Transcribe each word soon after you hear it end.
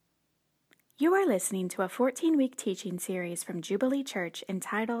You are listening to a 14-week teaching series from Jubilee Church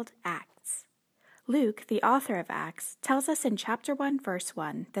entitled Acts. Luke, the author of Acts, tells us in chapter 1, verse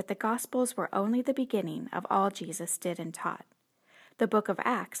 1 that the Gospels were only the beginning of all Jesus did and taught. The book of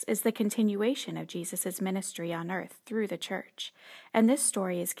Acts is the continuation of Jesus' ministry on earth through the church, and this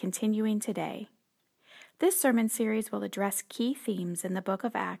story is continuing today. This sermon series will address key themes in the book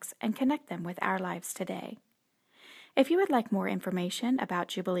of Acts and connect them with our lives today. If you would like more information about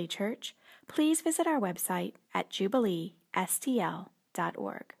Jubilee Church, please visit our website at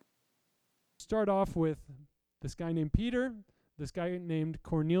jubileestl.org. Start off with this guy named Peter, this guy named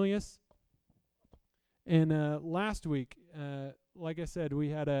Cornelius. And last week, like I said, we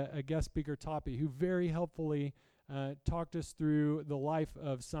had a guest speaker, Toppy, who very helpfully talked us through the life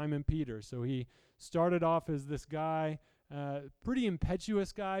of Simon Peter. So he started off as this guy, pretty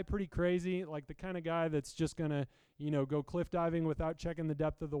impetuous guy, pretty crazy, like the kind of guy that's just going to, go cliff diving without checking the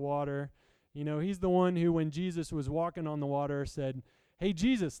depth of the water. He's the one who, when Jesus was walking on the water, said, "Hey,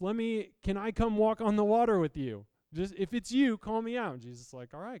 Jesus, can I come walk on the water with you? Just if it's you, call me out." And Jesus is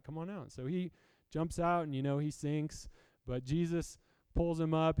like, "All right, come on out." So he jumps out and, he sinks, but Jesus pulls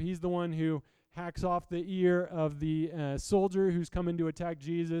him up. He's the one who hacks off the ear of the soldier who's coming to attack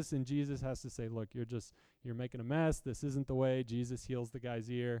Jesus, and Jesus has to say, "Look, you're making a mess. This isn't the way." Jesus heals the guy's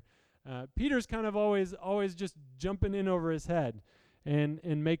ear. Peter's kind of always just jumping in over his head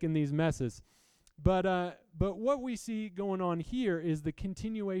and making these messes. But what we see going on here is the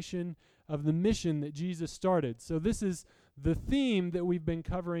continuation of the mission that Jesus started. So this is the theme that we've been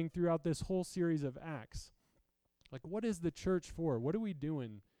covering throughout this whole series of Acts. Like, what is the church for? What are we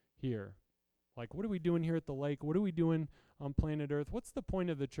doing here? Like, what are we doing here at the lake? What are we doing on planet Earth? What's the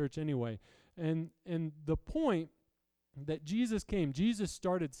point of the church anyway? And the point that Jesus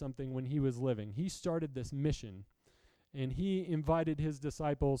started something when he was living. He started this mission, and he invited his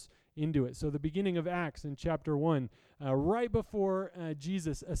disciples into it. So the beginning of Acts in chapter 1, right before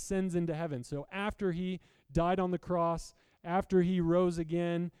Jesus ascends into heaven. So after he died on the cross, after he rose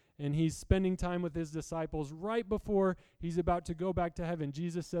again, and he's spending time with his disciples, right before he's about to go back to heaven,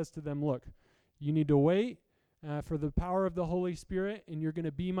 Jesus says to them, "Look, you need to wait for the power of the Holy Spirit, and you're going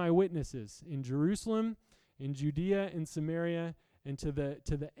to be my witnesses in Jerusalem, in Judea, in Samaria, and to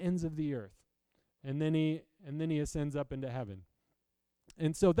the ends of the earth." And then he ascends up into heaven.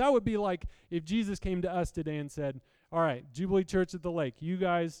 And so that would be like if Jesus came to us today and said, "All right, Jubilee Church at the Lake, you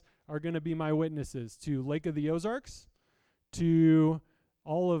guys are going to be my witnesses to Lake of the Ozarks, to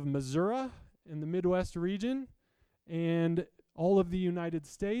all of Missouri in the Midwest region, and all of the United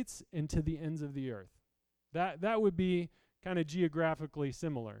States, and to the ends of the earth." That would be kind of geographically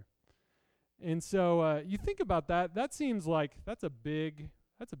similar. And so you think about that. That seems like that's a big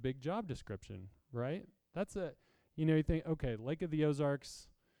job description, right? You think, okay, Lake of the Ozarks,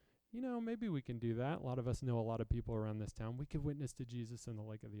 maybe we can do that. A lot of us know a lot of people around this town. We could witness to Jesus in the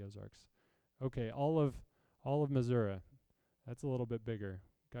Lake of the Ozarks. Okay, all of Missouri, that's a little bit bigger.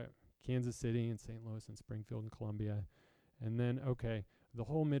 Got Kansas City and St. Louis and Springfield and Columbia. And then, okay, the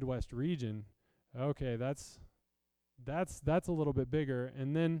whole Midwest region, okay, that's a little bit bigger.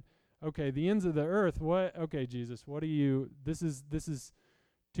 And then, okay, the ends of the earth, what? Okay, Jesus, what are you, this is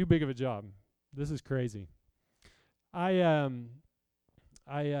too big of a job. This is crazy. I'm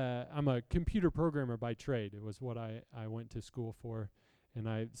a computer programmer by trade. It was what I went to school for, and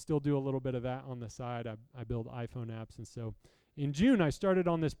I still do a little bit of that on the side. I build iPhone apps, and so in June I started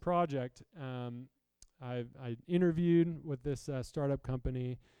on this project. I interviewed with this startup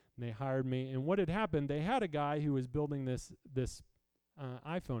company, and they hired me. And what had happened, they had a guy who was building this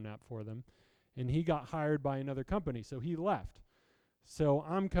iPhone app for them, and he got hired by another company, so he left. So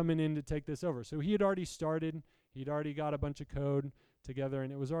I'm coming in to take this over. So he had already started. He'd already got a bunch of code together,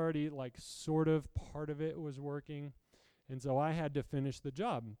 and it was already like sort of part of it was working. And so I had to finish the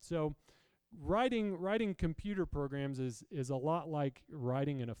job. So writing computer programs is a lot like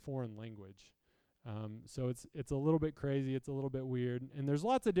writing in a foreign language. So it's a little bit crazy. It's a little bit weird. And there's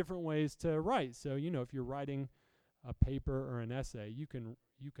lots of different ways to write. So, if you're writing a paper or an essay, you can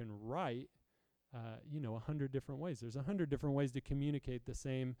write 100 different ways. There's 100 different ways to communicate the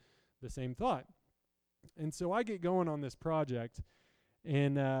same thought. And so I get going on this project,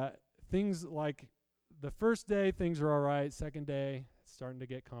 and things like the first day, things are all right. Second day, it's starting to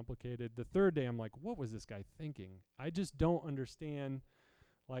get complicated. The third day, I'm like, what was this guy thinking? I just don't understand.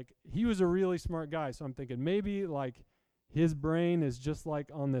 Like, he was a really smart guy, so I'm thinking maybe like his brain is just like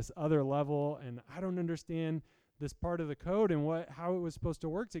on this other level, and I don't understand this part of the code and how it was supposed to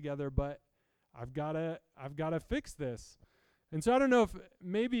work together, but I've got to fix this. And so I don't know if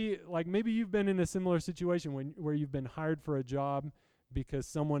maybe you've been in a similar situation where you've been hired for a job because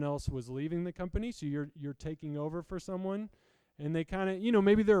someone else was leaving the company, so you're taking over for someone. And they kind of,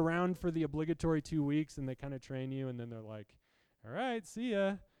 maybe they're around for the obligatory 2 weeks and they kind of train you, and then they're like, all right, see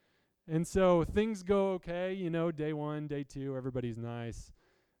ya. And so things go okay, day 1, day 2, everybody's nice.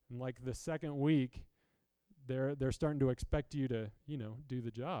 And like the second week, they're starting to expect you to, do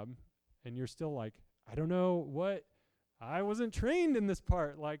the job. And you're still like, I don't know what, I wasn't trained in this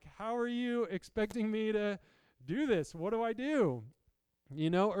part. Like, how are you expecting me to do this? What do I do?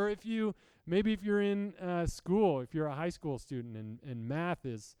 Or if you're in school, if you're a high school student and math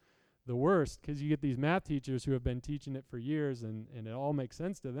is the worst because you get these math teachers who have been teaching it for years and it all makes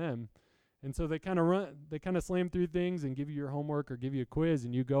sense to them. And so they kind of slam through things and give you your homework or give you a quiz,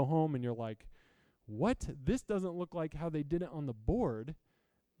 and you go home and you're like, what? This doesn't look like how they did it on the board.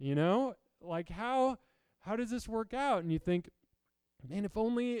 Like how does this work out? And you think, man, if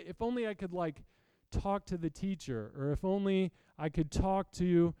only I could like talk to the teacher, or if only I could talk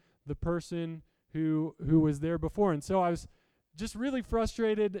to the person who was there before. And so I was just really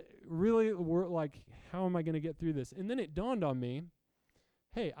frustrated, really like, how am I going to get through this? And then it dawned on me,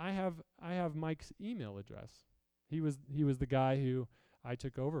 hey, I have Mike's email address. He was the guy who I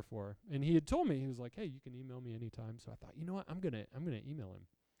took over for, and he had told me, he was like, hey, you can email me anytime. So I thought, you know what, I'm gonna email him.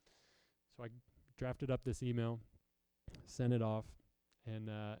 So I drafted up this email, sent it off, and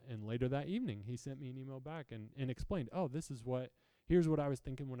later that evening he sent me an email back and explained, oh, here's what I was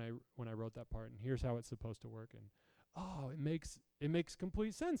thinking when I wrote that part, and here's how it's supposed to work. And it makes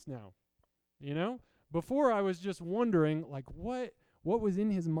complete sense now. Before I was just wondering like what was in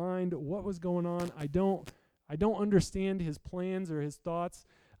his mind, what was going on. I don't understand his plans or his thoughts,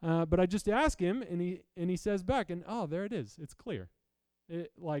 but I just ask him, and he says back, and there it is. It's clear.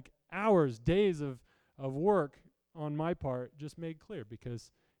 Like hours, days of work on my part just made clear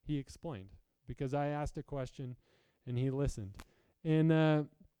because he explained, because I asked a question and he listened. And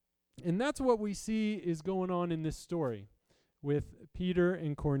that's what we see is going on in this story with Peter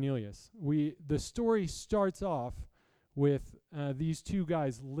and Cornelius. The story starts off with these two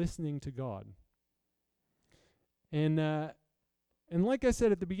guys listening to God. And like I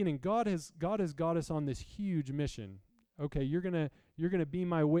said at the beginning, God has got us on this huge mission. Okay, you're gonna be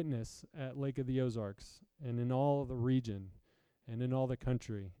my witness at Lake of the Ozarks and in all the region and in all the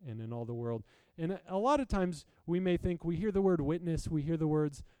country and in all the world. And a lot of times we may think, we hear the word witness, we hear the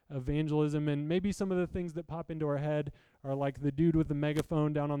words evangelism, and maybe some of the things that pop into our head are like the dude with the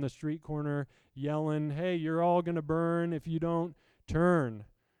megaphone down on the street corner yelling, hey, you're all gonna burn if you don't turn,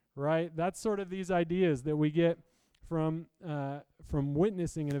 right? That's sort of these ideas that we get from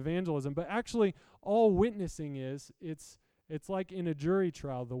witnessing and evangelism. But actually, all witnessing it's like in a jury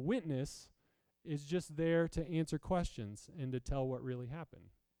trial. The witness is just there to answer questions and to tell what really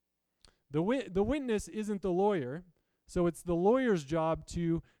happened. The witness isn't the lawyer, so it's the lawyer's job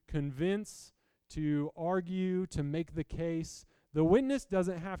to convince, to argue, to make the case. The witness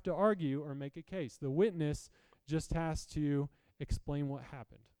doesn't have to argue or make a case. The witness just has to explain what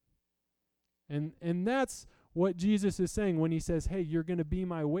happened. And that's what Jesus is saying when he says, hey, you're going to be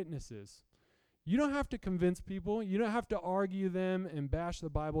my witnesses. You don't have to convince people. You don't have to argue them and bash the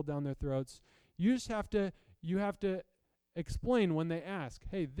Bible down their throats. You have to explain when they ask,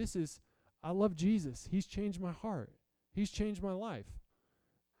 hey, I love Jesus. He's changed my heart. He's changed my life.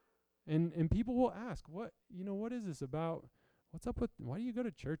 And people will ask, what is this about? What's up with, why do you go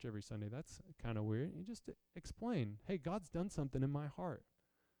to church every Sunday? That's kind of weird. You just explain, hey, God's done something in my heart.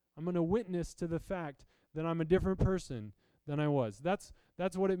 I'm going to witness to the fact that I'm a different person than I was. That's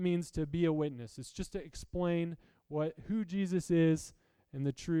what it means to be a witness. It's just to explain who Jesus is and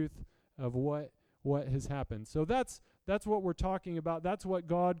the truth of what has happened. So that's what we're talking about. That's what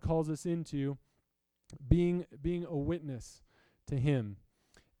God calls us into, being a witness to him.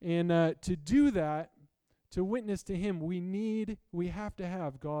 And to do that, to witness to him, we have to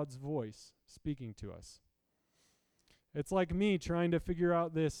have God's voice speaking to us. It's like me trying to figure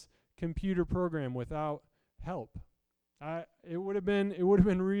out this computer program without help. It would have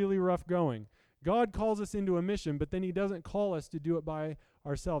been really rough going. God calls us into a mission, but then he doesn't call us to do it by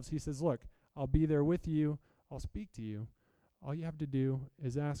ourselves. He says, look, I'll be there with you. I'll speak to you. All you have to do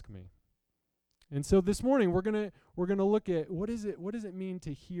is ask me. And so this morning we're gonna look at what does it mean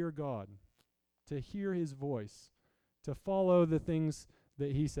to hear God, to hear his voice, to follow the things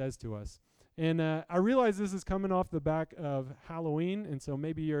that he says to us. And I realize this is coming off the back of Halloween, and so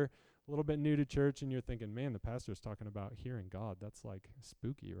maybe you're a little bit new to church and you're thinking, man, the pastor's talking about hearing God. That's like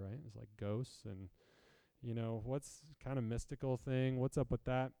spooky, right? It's like ghosts and, what's kind of mystical thing? What's up with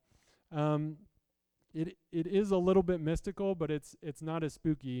that? It is a little bit mystical, but it's not as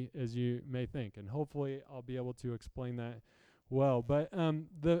spooky as you may think. And hopefully I'll be able to explain that well. But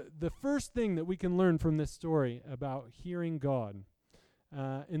the first thing that we can learn from this story about hearing God,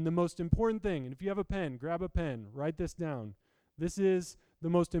 and the most important thing, and if you have a pen, grab a pen, write this down. This is the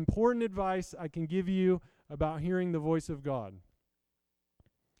most important advice I can give you about hearing the voice of God.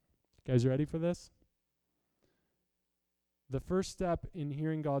 You guys ready for this? The first step in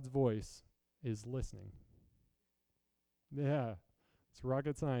hearing God's voice is listening. Yeah, it's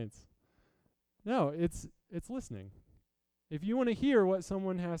rocket science. No, it's listening. If you want to hear what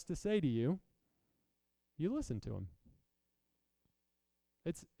someone has to say to you, you listen to them.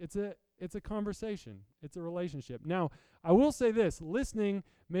 It's a conversation. It's a relationship. Now, I will say this: listening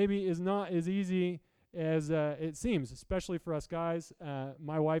maybe is not as easy as it seems, especially for us guys.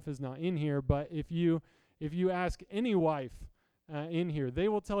 My wife is not in here, but if you ask any wife in here, they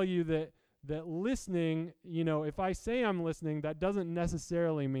will tell you that listening, if I say I'm listening, that doesn't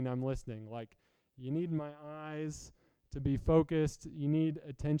necessarily mean I'm listening. Like, you need my eyes to be focused. You need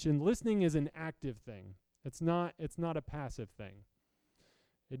attention. Listening is an active thing. It's not a passive thing.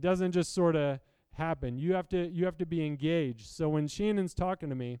 It doesn't just sort of happen. You have to be engaged. So when Shannon's talking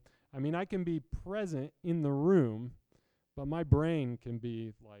to me, I can be present in the room, but my brain can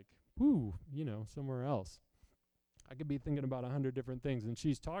be like, somewhere else. I could be thinking about 100 different things, and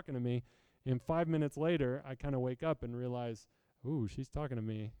she's talking to me, and 5 minutes later, I kind of wake up and realize, she's talking to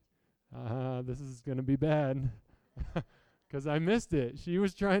me. This is going to be bad because I missed it. She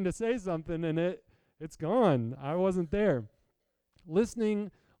was trying to say something, and it's gone. I wasn't there. Listening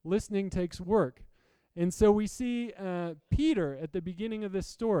takes work. And so we see Peter at the beginning of this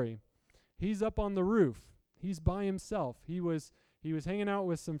story. He's up on the roof. He's by himself. He was hanging out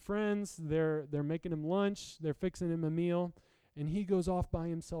with some friends. They're making him lunch. They're fixing him a meal. And he goes off by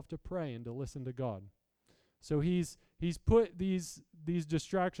himself to pray and to listen to God. So he's put these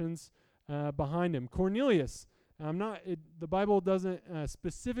distractions behind him. Cornelius, the Bible doesn't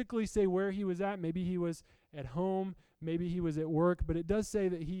specifically say where he was at. Maybe he was at home. Maybe he was at work. But it does say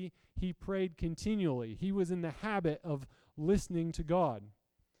that he prayed continually. He was in the habit of listening to God,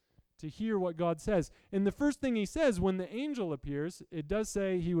 to hear what God says. And the first thing he says when the angel appears, it does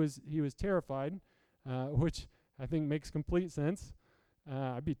say he was terrified, which I think makes complete sense.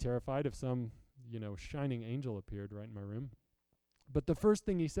 I'd be terrified if some, shining angel appeared right in my room. But the first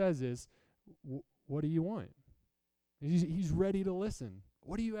thing he says is, what do you want? He's ready to listen.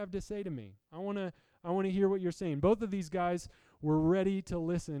 What do you have to say to me? I want to hear what you're saying. Both of these guys were ready to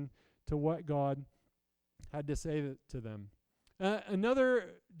listen to what God had to say to them. Another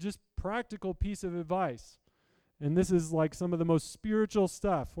just practical piece of advice, and this is like some of the most spiritual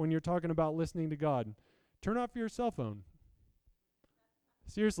stuff when you're talking about listening to God. Turn off your cell phone.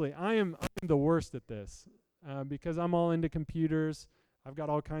 Seriously, I'm the worst at this because I'm all into computers. I've got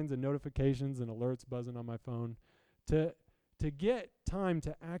all kinds of notifications and alerts buzzing on my phone. To get time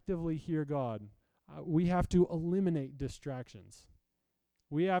to actively hear God, we have to eliminate distractions.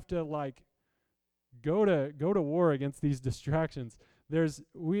 We have to go to war against these distractions.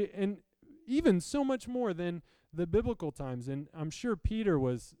 And even so much more than the biblical times. And I'm sure Peter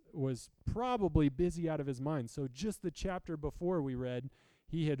was probably busy out of his mind. So just the chapter before we read,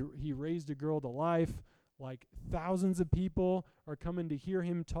 he raised a girl to life. Like thousands of people are coming to hear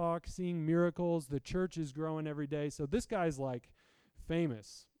him talk, seeing miracles. The church is growing every day. So this guy's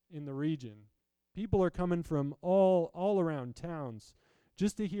famous in the region. People are coming from all around towns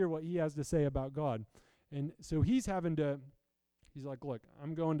just to hear what he has to say about God. And so he's like, look,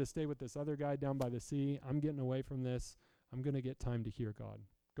 I'm going to stay with this other guy down by the sea. I'm getting away from this. I'm going to get time to hear God.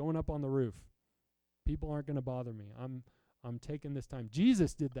 Going up on the roof. People aren't going to bother me. I'm taking this time.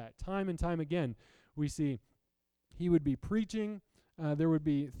 Jesus did that time and time again. We see he would be preaching. There would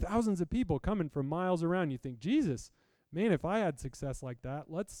be thousands of people coming from miles around. You think, Jesus, man, if I had success like that,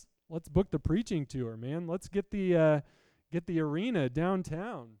 let's book the preaching tour, man. Let's get the arena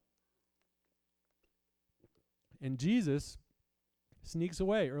downtown. And Jesus sneaks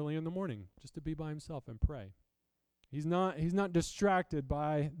away early in the morning just to be by himself and pray. He's not distracted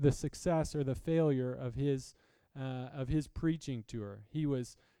by the success or the failure of his preaching tour. He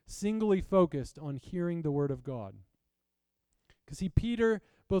was singly focused on hearing the word of God. Because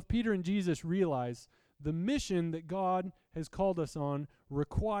both Peter and Jesus realize the mission that God has called us on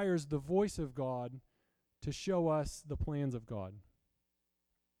requires the voice of God to show us the plans of God.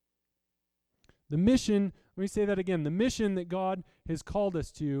 The mission, let me say that again, the mission that God has called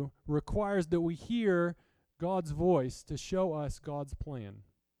us to requires that we hear God's voice to show us God's plan.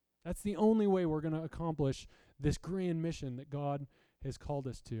 That's the only way we're going to accomplish this grand mission that God has called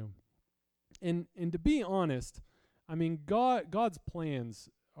us to. And to be honest, God's plans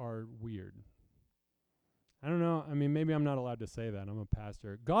are weird. I don't know. I mean, maybe I'm not allowed to say that. I'm a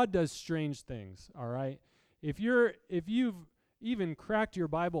pastor. God does strange things, all right? If you've even cracked your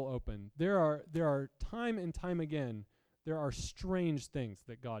Bible open, there are time and time again, there are strange things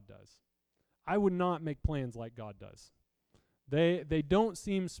that God does. I would not make plans like God does. They don't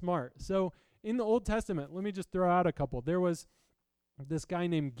seem smart. So in the Old Testament, let me just throw out a couple. There was this guy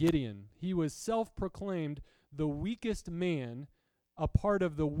named Gideon. He was self-proclaimed the weakest man, a part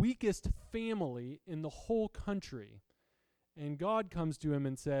of the weakest family in the whole country. And God comes to him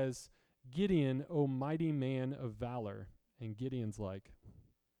and says, Gideon, O mighty man of valor. And Gideon's like,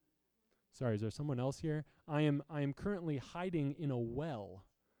 sorry, is there someone else here? I am currently hiding in a well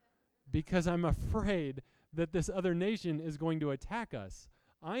because I'm afraid that this other nation is going to attack us.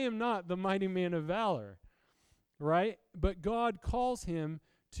 I am not the mighty man of valor, right? But God calls him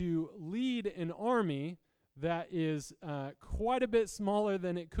to lead an army that is quite a bit smaller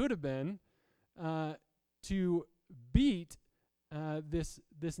than it could have been to beat this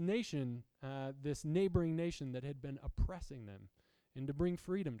nation, this neighboring nation that had been oppressing them, and to bring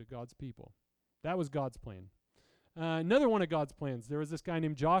freedom to God's people. That was God's plan. Another one of God's plans, there was this guy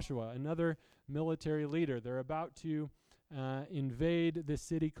named Joshua, another military leader. They're about to invade this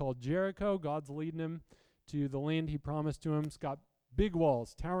city called Jericho. God's leading him to the land he promised to him. It's got big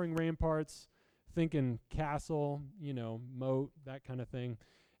walls, towering ramparts, thinking castle, moat, that kind of thing.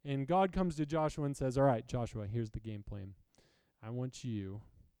 And God comes to Joshua and says, all right, Joshua, here's the game plan. I want you.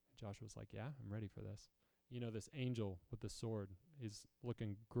 Joshua's like, yeah, I'm ready for this. This angel with the sword is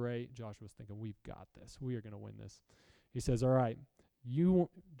looking great. Joshua's thinking, we've got this. We are going to win this. He says, all right,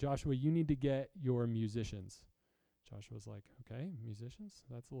 Joshua, you need to get your musicians. Joshua's like, okay, musicians?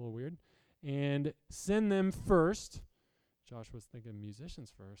 That's a little weird. And send them first. Joshua's thinking,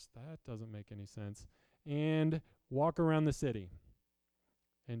 musicians first? That doesn't make any sense. And walk around the city.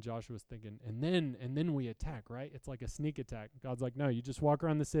 And Joshua's thinking, and then we attack, right? It's like a sneak attack. God's like, no, you just walk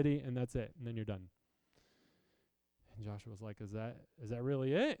around the city, and that's it, and then you're done. And Joshua's like, is that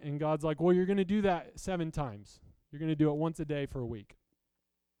really it? And God's like, well, you're going to do that 7 times. You're going to do it once a day for a week.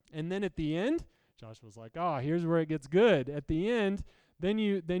 And then at the end, Joshua's like, here's where it gets good. At the end, then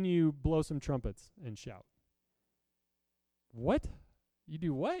you blow some trumpets and shout. What? You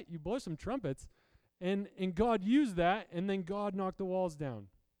do what? You blow some trumpets. And God used that, and then God knocked the walls down.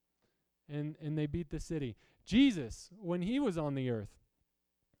 And they beat the city. Jesus, when he was on the earth,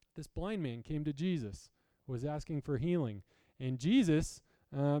 this blind man came to Jesus, was asking for healing. And Jesus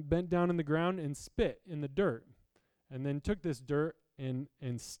bent down on the ground and spit in the dirt, and then took this dirt and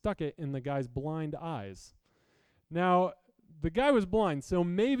stuck it in the guy's blind eyes. Now, the guy was blind, so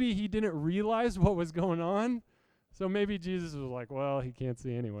maybe he didn't realize what was going on. So maybe Jesus was like, well, he can't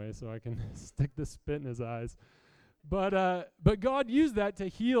see anyway, so I can stick the spit in his eyes. But God used that to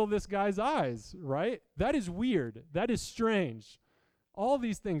heal this guy's eyes, right? That is weird. That is strange. All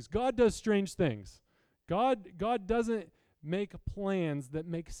these things. God does strange things. God doesn't make plans that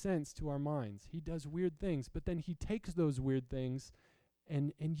make sense to our minds. He does weird things, but then he takes those weird things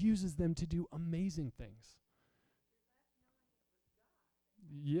and uses them to do amazing things.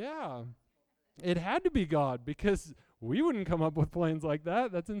 Yeah. It had to be God, because we wouldn't come up with plans like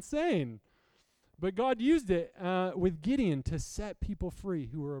that. That's insane. But God used it with Gideon to set people free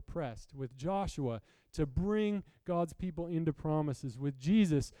who were oppressed, with Joshua to bring God's people into promises, with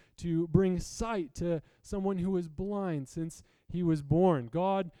Jesus to bring sight to someone who was blind since he was born.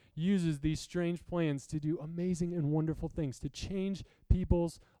 God uses these strange plans to do amazing and wonderful things, to change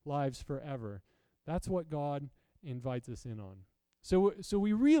people's lives forever. That's what God invites us in on. So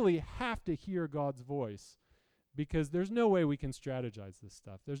we really have to hear God's voice, because there's no way we can strategize this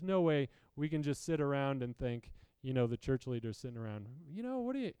stuff. There's no way we can just sit around and think, the church leaders sitting around,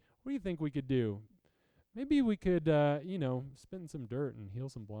 what do you think we could do? Maybe we could, spit in some dirt and heal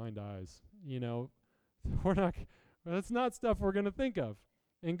some blind eyes. That's not stuff we're going to think of.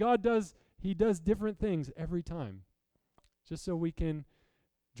 And God he does different things every time, just so we can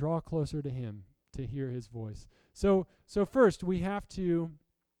draw closer to him, to hear his voice. So first we have to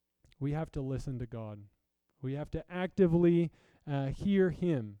listen to God. We have to actively hear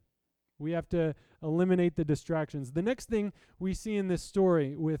him. We have to eliminate the distractions. The next thing we see in this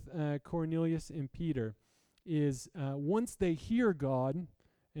story with Cornelius and Peter is once they hear God,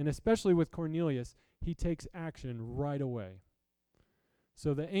 and especially with Cornelius, he takes action right away.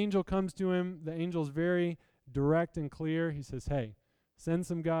 So the angel comes to him. The angel's very direct and clear. He says, hey, send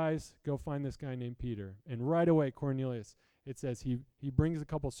some guys, go find this guy named Peter. And right away, Cornelius, it says he brings a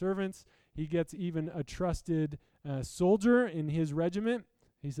couple servants. He gets even a trusted soldier in his regiment.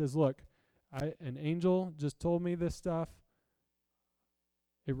 He says, look, an angel just told me this stuff.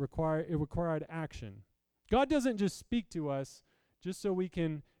 It required action. God doesn't just speak to us just so we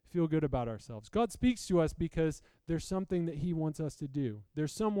can feel good about ourselves. God speaks to us because there's something that he wants us to do.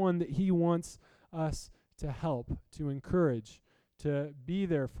 There's someone that he wants us to help, to encourage, to be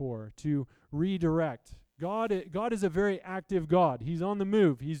there for, to redirect. God is a very active God. He's on the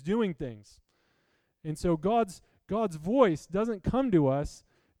move. He's doing things. And so God's voice doesn't come to us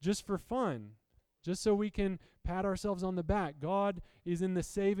just for fun, just so we can pat ourselves on the back. God is in the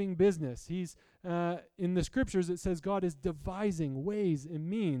saving business. He's in the scriptures it says God is devising ways and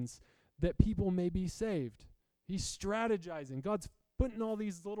means that people may be saved. He's strategizing. God's putting all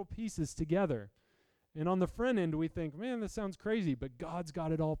these little pieces together. And on the front end we think, man, this sounds crazy, but God's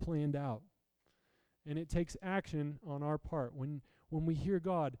got it all planned out. And it takes action on our part. When we hear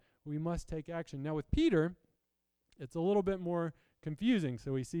God, we must take action. Now with Peter, it's a little bit more confusing.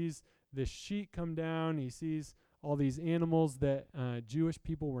 So he sees this sheet come down. He sees all these animals that Jewish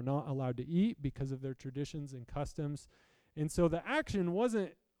people were not allowed to eat because of their traditions and customs. And so the action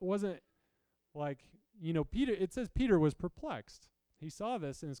wasn't like, Peter, it says Peter was perplexed. He saw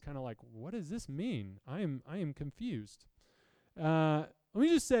this and is kind of like, what does this mean? I am confused. Let me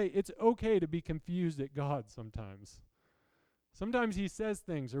just say, it's okay to be confused at God sometimes. Sometimes he says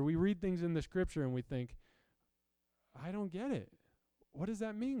things, or we read things in the scripture and we think, I don't get it. What does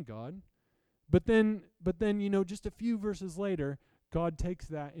that mean, God? But then, just a few verses later, God takes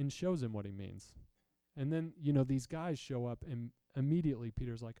that and shows him what he means. And then, these guys show up and immediately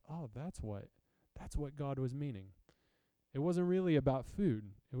Peter's like, oh, that's what God was meaning. It wasn't really about food.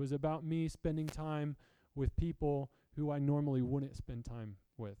 It was about me spending time with people who I normally wouldn't spend time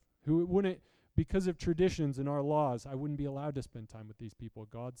with, who wouldn't, because of traditions and our laws, I wouldn't be allowed to spend time with these people.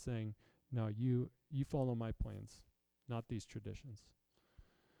 God's saying, no, you follow my plans, not these traditions.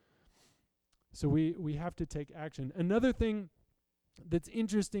 So we have to take action. Another thing that's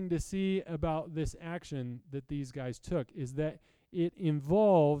interesting to see about this action that these guys took is that it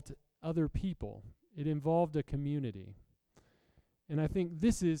involved other people. It involved a community. And I think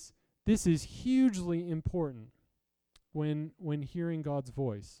this is hugely important when hearing God's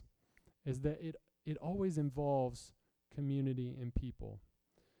voice, is that it always involves community and people.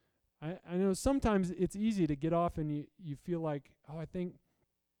 I know sometimes it's easy to get off and you feel like, oh, I think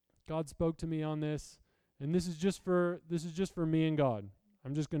God spoke to me on this, and this is just for me and God.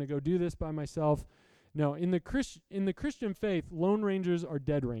 I'm just going to go do this by myself. No, in the Christian faith, lone rangers are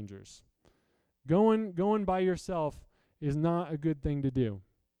dead rangers. Going by yourself is not a good thing to do.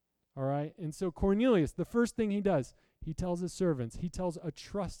 All right? And so Cornelius, the first thing he does, he tells his servants, he tells a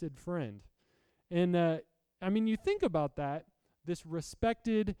trusted friend. And you think about that, this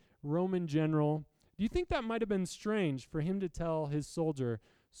respected Roman general, do you think that might have been strange for him to tell his soldier,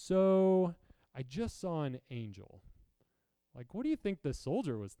 so I just saw an angel? Like, what do you think the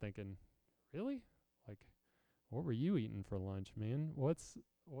soldier was thinking? Really? Like, what were you eating for lunch, man? What's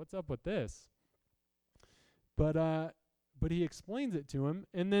up with this? But he explains it to him,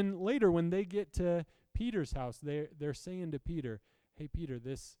 and then later when they get to Peter's house, they're saying to Peter, hey, Peter,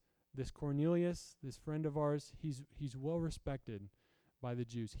 this Cornelius, this friend of ours, he's well respected by the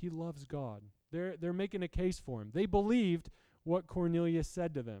Jews. He loves God. They're making a case for him. They believed what Cornelius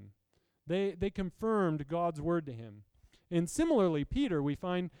said to them. They confirmed God's word to him. And similarly, Peter, we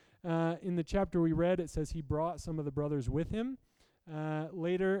find in the chapter we read, it says he brought some of the brothers with him.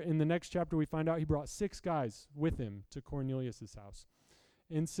 Later in the next chapter, we find out he brought 6 guys with him to Cornelius' house.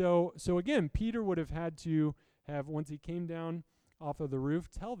 And so again, Peter would have had to have, once he came down off of the roof,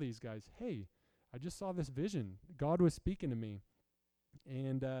 tell these guys, hey, I just saw this vision. God was speaking to me.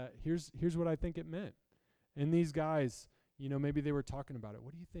 And here's what I think it meant. And these guys, maybe they were talking about it.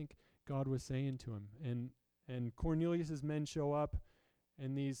 What do you think God was saying to him? And Cornelius' men show up,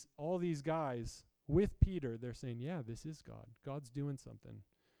 and all these guys with Peter, they're saying, yeah, this is God. God's doing something.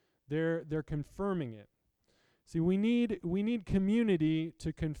 They're confirming it. See, we need community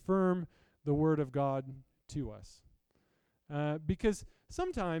to confirm the word of God to us. Because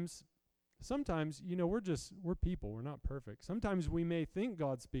sometimes, we're people. We're not perfect. Sometimes we may think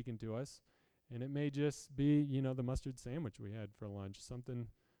God's speaking to us, and it may just be, the mustard sandwich we had for lunch, something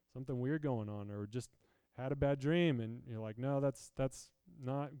weird going on, or just had a bad dream, and you're like, no, that's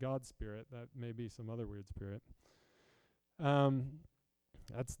not God's spirit. That may be some other weird spirit.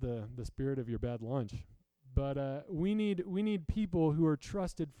 That's the spirit of your bad lunch. But we need people who are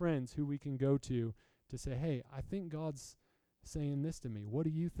trusted friends who we can go to say, hey, I think God's saying this to me. What do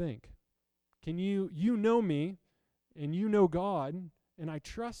you think? Can you know me, and you know God, and I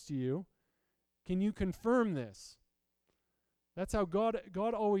trust you. Can you confirm this? That's how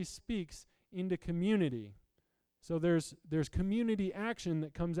God always speaks into community. So there's community action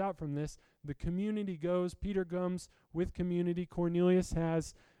that comes out from this. The community goes, Peter comes with community. Cornelius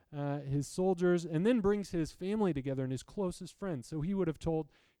has his soldiers, and then brings his family together and his closest friends. So he would have told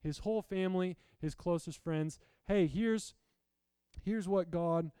his whole family, his closest friends, hey, here's what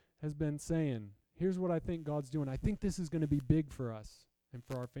God has been saying. Here's what I think God's doing. I think this is going to be big for us and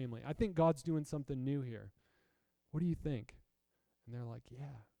for our family. I think God's doing something new here. What do you think? And they're like,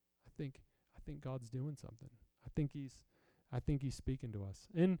 yeah, I think God's doing something. I think he's speaking to us.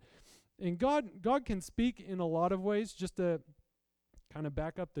 And God can speak in a lot of ways. Just to kind of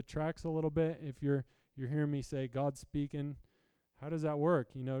back up the tracks a little bit, if you're hearing me say God's speaking, how does that work?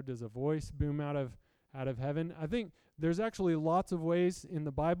 Does a voice boom out of heaven? I think there's actually lots of ways in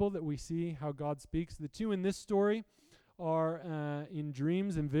the Bible that we see how God speaks. The two in this story are in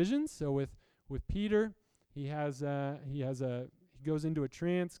dreams and visions. So with Peter, he goes into a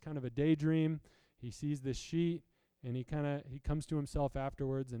trance, kind of a daydream. He sees this sheet, and he comes to himself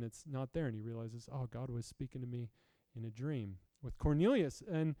afterwards, and it's not there, and he realizes, oh, God was speaking to me in a dream. With Cornelius,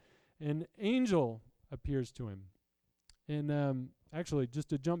 an angel appears to him. And actually, just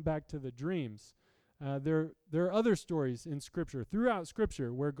to jump back to the dreams, there are other stories in Scripture, throughout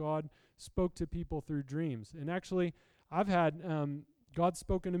Scripture, where God spoke to people through dreams. And actually, I've had God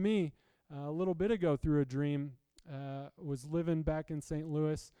spoken to me a little bit ago through a dream. Was living back in St.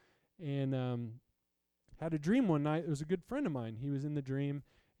 Louis, and had a dream one night. It was a good friend of mine. He was in the dream,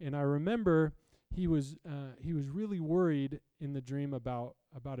 and I remember he was really worried in the dream about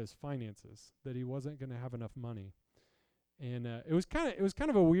his finances, that he wasn't going to have enough money. And it was kind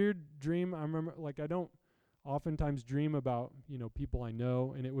of a weird dream. I remember, I don't oftentimes dream about people I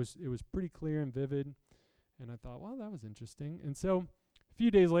know, and it was pretty clear and vivid. And I thought, well, that was interesting. And so a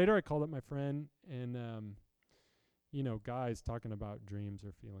few days later, I called up my friend, and guys talking about dreams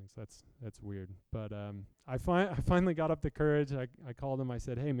or feelings, that's weird. But I finally got up the courage. I called him. I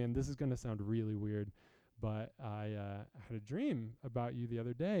said, hey, man, this is going to sound really weird, but I had a dream about you the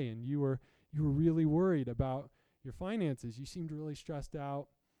other day, and you were really worried about your finances. You seemed really stressed out.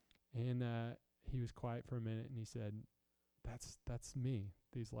 And he was quiet for a minute, and he said, that's me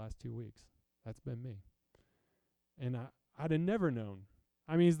these last 2 weeks. That's been me. And I'd have never known.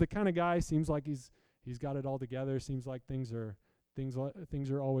 I mean, he's the kind of guy, seems like he's got it all together. Seems like things are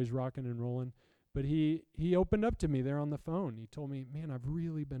always rocking and rolling. But he opened up to me there on the phone. He told me, man, I've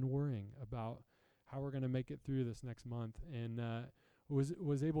really been worrying about how we're going to make it through this next month. And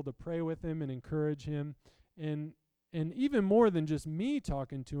was able to pray with him and encourage him. And even more than just me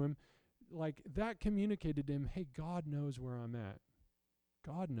talking to him, that communicated to him, hey, God knows where I'm at.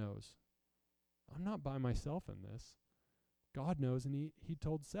 God knows. I'm not by myself in this. God knows, and he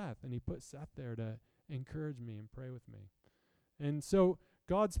told Seth, and he put Seth there to encourage me and pray with me. And so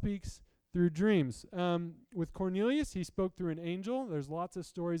God speaks through dreams. With Cornelius, he spoke through an angel. There's lots of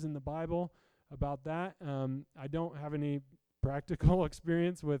stories in the Bible about that. I don't have any practical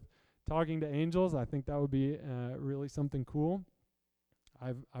experience with talking to angels. I think that would be really something cool.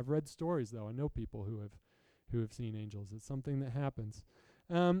 I've read stories, though. I know people who have seen angels. It's something that happens.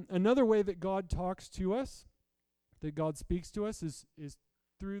 Another way that God talks to us, that God speaks to us, is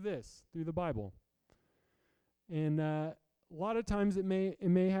through the Bible. And a lot of times it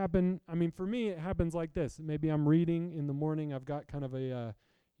may happen. I mean, for me, it happens like this. Maybe I'm reading in the morning. I've got kind of a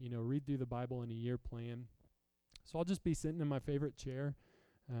read through the Bible in a year plan. So I'll just be sitting in my favorite chair,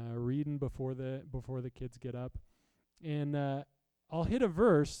 reading before the kids get up, and I'll hit a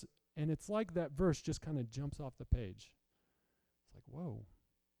verse, and it's like that verse just kind of jumps off the page. It's like, whoa,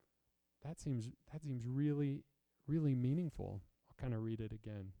 that seems really, really meaningful. I'll kind of read it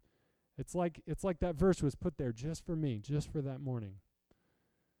again. It's like that verse was put there just for me, just for that morning.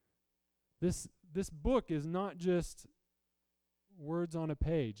 This book is not just words on a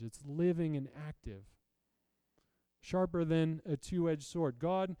page. It's living and active. Sharper than a two-edged sword.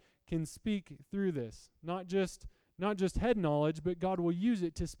 God can speak through this. Not just head knowledge, but God will use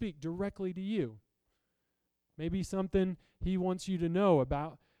it to speak directly to you. Maybe something he wants you to know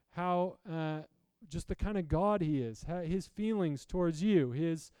about how just the kind of God he is, his feelings towards you,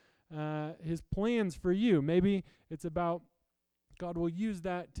 his plans for you. Maybe it's about God will use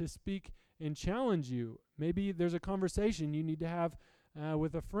that to speak and challenge you. Maybe there's a conversation you need to have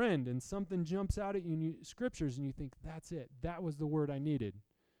with a friend, and something jumps out at you in scriptures, and you think, that's it. That was the word I needed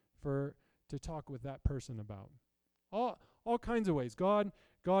to talk with that person about. All kinds of ways. God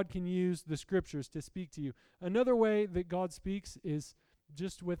can use the scriptures to speak to you. Another way that God speaks is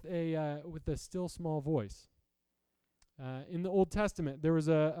just with a still small voice. In the Old Testament, there was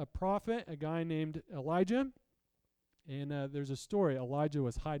a prophet, a guy named Elijah, and there's a story. Elijah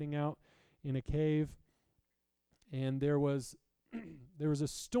was hiding out in a cave, and there was there was a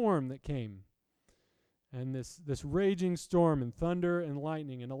storm that came, and this raging storm and thunder and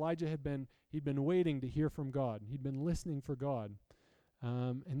lightning, and Elijah he'd been waiting to hear from God. He'd been listening for God,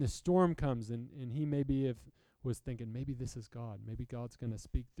 and this storm comes, and he was thinking, maybe this is God. Maybe God's going to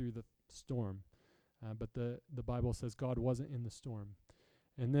speak through the storm. But the Bible says God wasn't in the storm.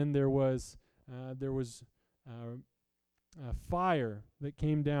 And then there was fire that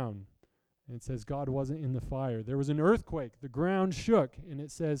came down. And it says God wasn't in the fire. There was an earthquake. The ground shook, and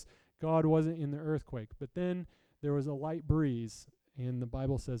it says God wasn't in the earthquake. But then there was a light breeze, and the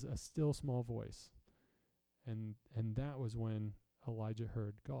Bible says a still small voice. And that was when Elijah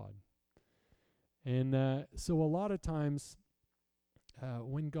heard God. And so a lot of times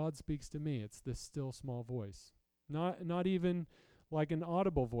when God speaks to me, it's this still small voice. Not even like an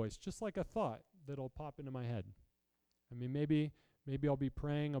audible voice, just like a thought that'll pop into my head. I mean, maybe I'll be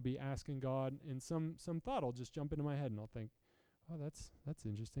praying, I'll be asking God, and some thought will just jump into my head, and I'll think, oh, that's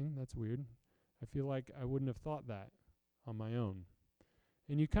interesting, that's weird. I feel like I wouldn't have thought that on my own.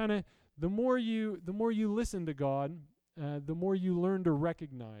 And you kind of, the more you listen to God, the more you learn to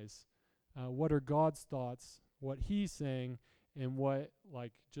recognize what are God's thoughts, what He's saying, and what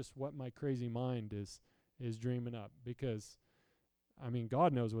my crazy mind is dreaming up. Because, I mean,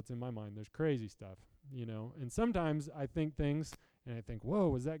 God knows what's in my mind. There's crazy stuff, And sometimes I think things, and I think, whoa,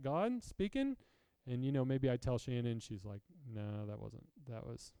 was that God speaking? And, maybe I tell Shannon, she's like, no,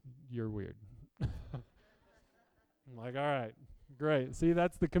 you're weird. I'm like, all right, great. See,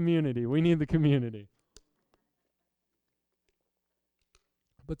 that's the community. We need the community.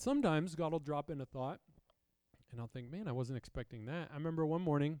 But sometimes God will drop in a thought, and I'll think, man, I wasn't expecting that. I remember one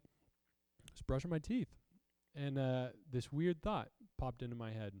morning, I was brushing my teeth, and this weird thought popped into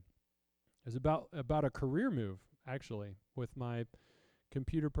my head. It was about a career move, actually, with my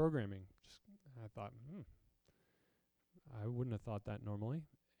computer programming. I thought, I wouldn't have thought that normally.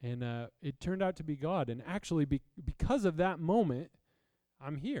 And it turned out to be God. And actually, because of that moment,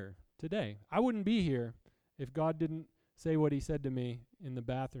 I'm here today. I wouldn't be here if God didn't say what He said to me in the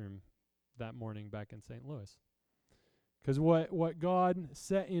bathroom that morning back in St. Louis. Because what God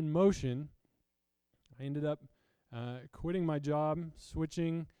set in motion, I ended up quitting my job,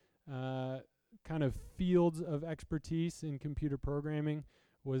 switching kind of fields of expertise in computer programming,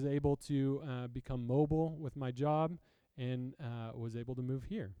 was able to become mobile with my job, and was able to move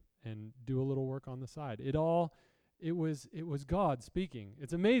here and do a little work on the side. It was God speaking.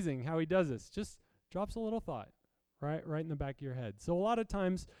 It's amazing how He does this. Just drops a little thought right in the back of your head. So a lot of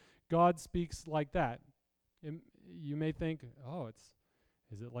times God speaks like that. You may think, oh,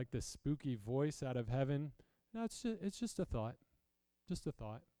 is it like this spooky voice out of heaven? No, it's just a thought. Just a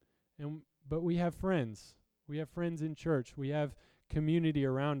thought. But we have friends. We have friends in church. We have community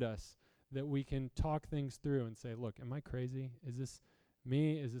around us that we can talk things through and say, look, am I crazy? Is this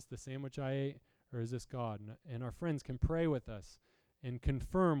me? Is this the sandwich I ate? Or is this God? And our friends can pray with us and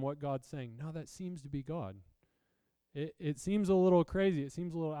confirm what God's saying. No, that seems to be God. It seems a little crazy. It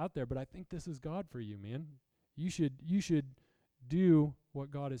seems a little out there, but I think this is God for you, man. You should do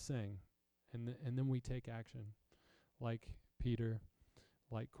what God is saying. And then we take action, like Peter,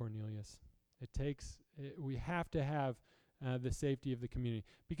 like Cornelius. We have to have the safety of the community.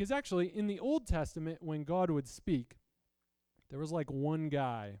 Because actually, in the Old Testament, when God would speak, there was like one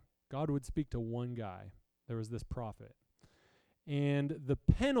guy. God would speak to one guy. There was this prophet. And the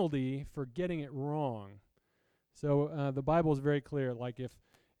penalty for getting it wrong. So the Bible is very clear. Like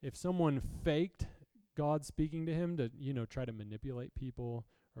if someone faked God speaking to him to, try to manipulate people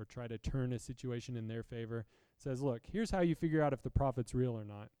or try to turn a situation in their favor, it says, look, here's how you figure out if the prophet's real or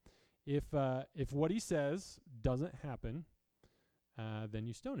not. If what he says doesn't happen, then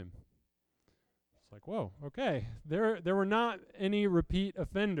you stone him. It's like, whoa, okay. There were not any repeat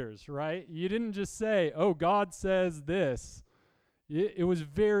offenders, right? You didn't just say, oh, God says this. It was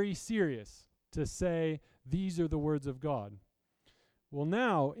very serious to say, these are the words of God. Well,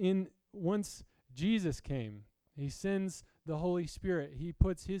 now, once Jesus came, He sends the Holy Spirit. He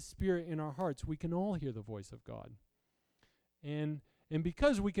puts His Spirit in our hearts. We can all hear the voice of God. And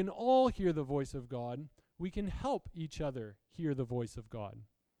because we can all hear the voice of God, we can help each other hear the voice of God.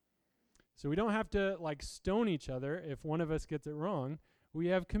 So we don't have to stone each other if one of us gets it wrong. We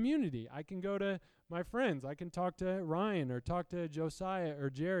have community. I can go to my friends. I can talk to Ryan or talk to Josiah or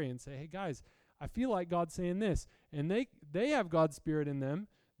Jerry and say, hey guys, I feel like God's saying this. And they have God's Spirit in them.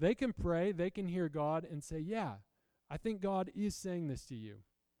 They can pray. They can hear God and say, yeah, I think God is saying this to you.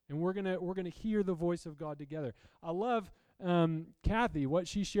 And we're gonna hear the voice of God together. I love Kathy, what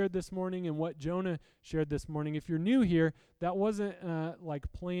she shared this morning and what Jonah shared this morning. If you're new here, that wasn't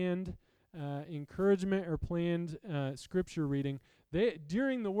planned. encouragement or planned scripture reading,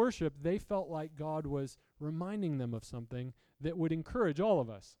 during the worship, they felt like God was reminding them of something that would encourage all of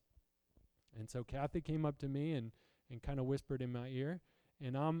us. And so Kathy came up to me and kind of whispered in my ear,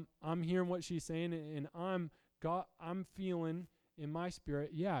 and I'm hearing what she's saying, and I'm feeling in my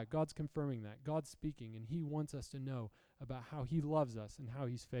spirit, yeah, God's confirming that. God's speaking, and he wants us to know about how he loves us and how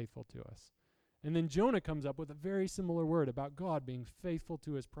he's faithful to us. And then Jonah comes up with a very similar word about God being faithful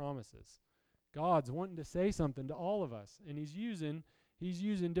to his promises. God's wanting to say something to all of us, and he's using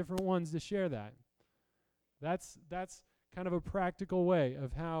different ones to share that. That's kind of a practical way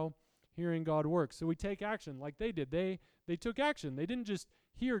of how hearing God works. So we take action like they did. They took action. They didn't just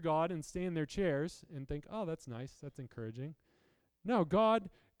hear God and stay in their chairs and think, oh, that's nice, that's encouraging. No, God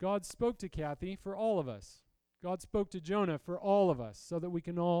spoke to Kathy for all of us. God spoke to Jonah for all of us so that we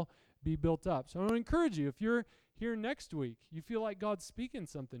can all be built up. So I want to encourage you, if you're here next week, you feel like God's speaking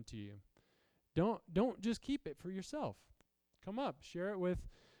something to you, don't just keep it for yourself. Come up, share it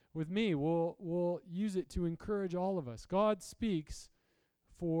with me. We'll use it to encourage all of us. God speaks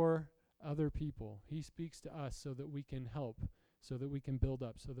for other people. He speaks to us so that we can help, so that we can build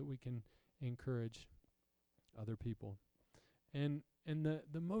up, so that we can encourage other people. And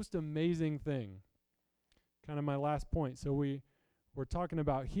the most amazing thing, kind of my last point. So we're talking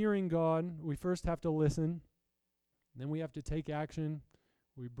about hearing God. We first have to listen. Then we have to take action.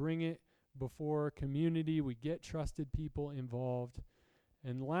 We bring it before community. We get trusted people involved.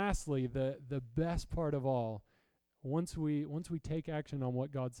 And lastly, the best part of all, once we take action on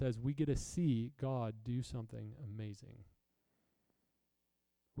what God says, we get to see God do something amazing.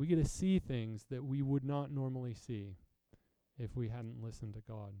 We get to see things that we would not normally see if we hadn't listened to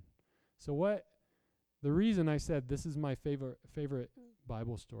God. So the reason I said this is my favorite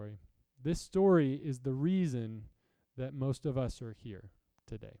Bible story, this story is the reason that most of us are here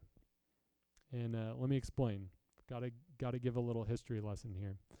today. And let me explain. Got to give a little history lesson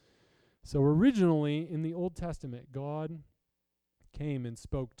here. So originally in the Old Testament, God came and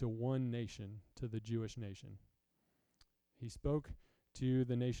spoke to one nation, to the Jewish nation. He spoke to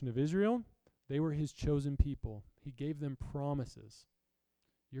the nation of Israel. They were his chosen people. He gave them promises.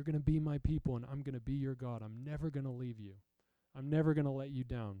 You're going to be my people, and I'm going to be your God. I'm never going to leave you. I'm never going to let you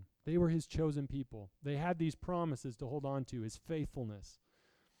down. They were his chosen people. They had these promises to hold on to, his faithfulness.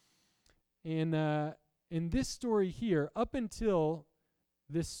 And in this story here, up until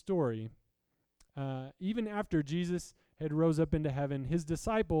this story, even after Jesus had rose up into heaven, his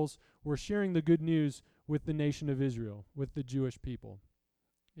disciples were sharing the good news with the nation of Israel, with the Jewish people.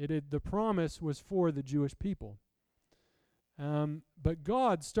 The promise was for the Jewish people. But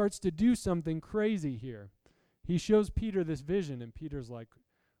God starts to do something crazy here. He shows Peter this vision, and Peter's like,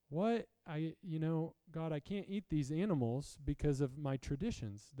 what? God, I can't eat these animals because of my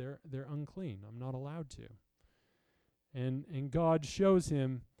traditions. They're unclean. I'm not allowed to. And God shows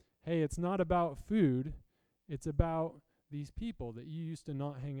him, hey, it's not about food. It's about these people that you used to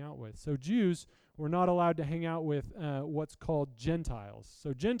not hang out with. So Jews were not allowed to hang out with what's called Gentiles.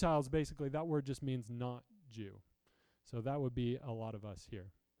 So Gentiles, basically, that word just means not Jew. So that would be a lot of us here.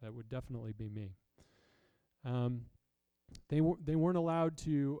 That would definitely be me. They weren't allowed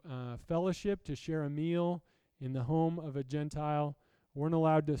to fellowship, to share a meal in the home of a Gentile, weren't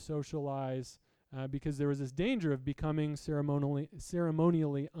allowed to socialize because there was this danger of becoming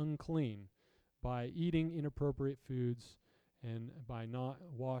ceremonially unclean by eating inappropriate foods and by not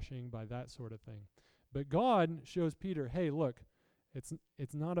washing, by that sort of thing. But God shows Peter, hey, look,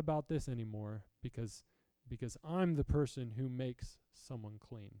 it's not about this anymore because I'm the person who makes someone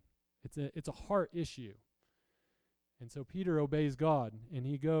clean. It's a heart issue. And so Peter obeys God, and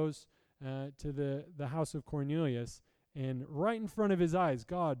he goes to the house of Cornelius, and right in front of his eyes,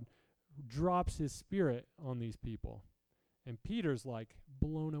 God drops his spirit on these people. And Peter's like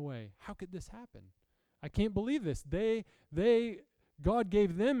blown away. How could this happen? I can't believe this. God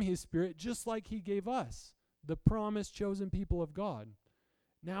gave them his spirit just like he gave us, the promised chosen people of God.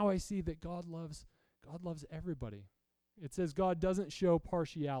 Now I see that God loves everybody. It says God doesn't show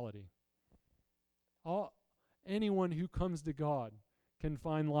partiality. Anyone who comes to God can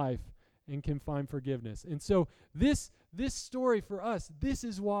find life and can find forgiveness. And so this story for us, this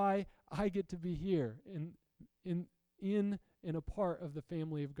is why I get to be here in a part of the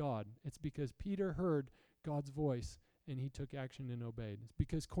family of God. It's because Peter heard God's voice and he took action and obeyed. It's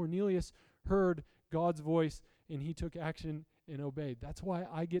because Cornelius heard God's voice and he took action and obeyed. That's why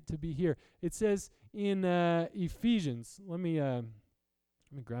I get to be here. It says in Ephesians, let me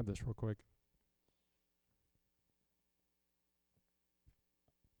grab this real quick.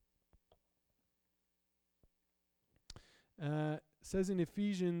 says in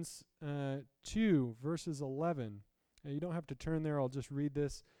Ephesians 2, verses 11, you don't have to turn there, I'll just read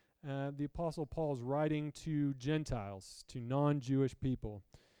this. The Apostle Paul is writing to Gentiles, to non-Jewish people.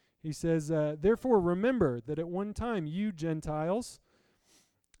 He says, therefore remember that at one time you Gentiles,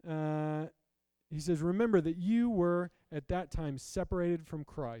 he says, remember that you were at that time separated from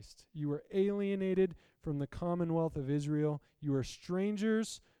Christ. You were alienated from the commonwealth of Israel. You were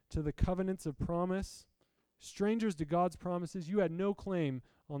strangers to the covenants of promise, strangers to God's promises. You had no claim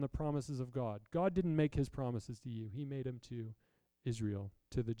on the promises of God. God didn't make his promises to you. He made them to Israel,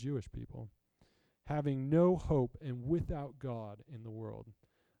 to the Jewish people, having no hope and without God in the world.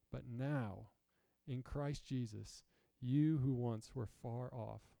 But now, in Christ Jesus, you who once were far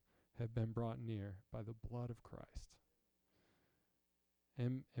off have been brought near by the blood of Christ.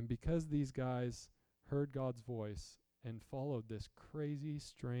 And because these guys heard God's voice and followed this crazy,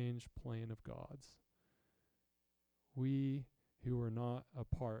 strange plan of God's, we who are not a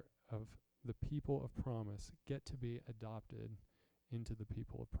part of the people of promise get to be adopted into the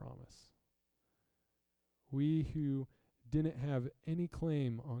people of promise. We who didn't have any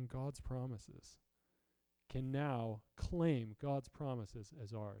claim on God's promises can now claim God's promises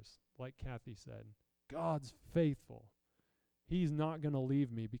as ours. Like Kathy said, God's faithful. He's not going to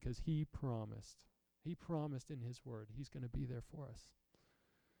leave me because he promised. He promised in his word he's going to be there for us.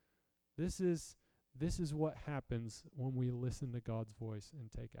 This is what happens when we listen to God's voice and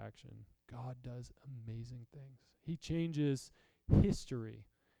take action. God does amazing things. He changes history.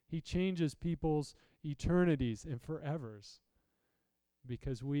 He changes people's eternities and forevers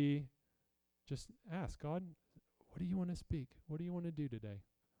because we just ask, God, what do you want to speak? What do you want to do today?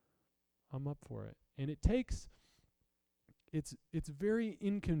 I'm up for it. And it's very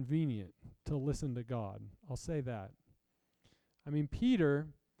inconvenient to listen to God. I'll say that. I mean, Peter,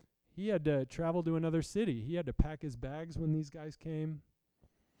 he had to travel to another city. He had to pack his bags when these guys came.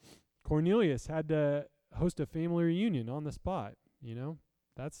 Cornelius had to host a family reunion on the spot, you know.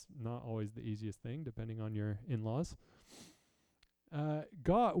 That's not always the easiest thing, depending on your in-laws.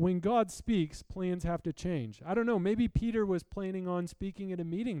 When God speaks, plans have to change. I don't know, maybe Peter was planning on speaking at a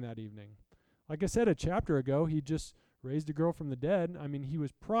meeting that evening. Like I said a chapter ago, he just raised a girl from the dead. I mean, he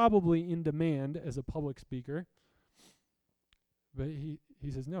was probably in demand as a public speaker. But he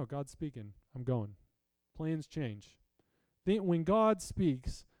says, no, God's speaking. I'm going. Plans change. When God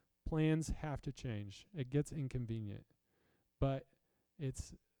speaks, plans have to change. It gets inconvenient. But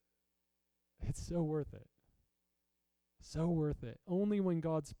it's so worth it. So worth it. Only when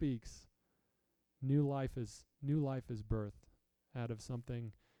God speaks, new life is birthed out of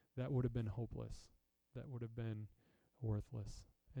something that would have been hopeless, that would have been worthless.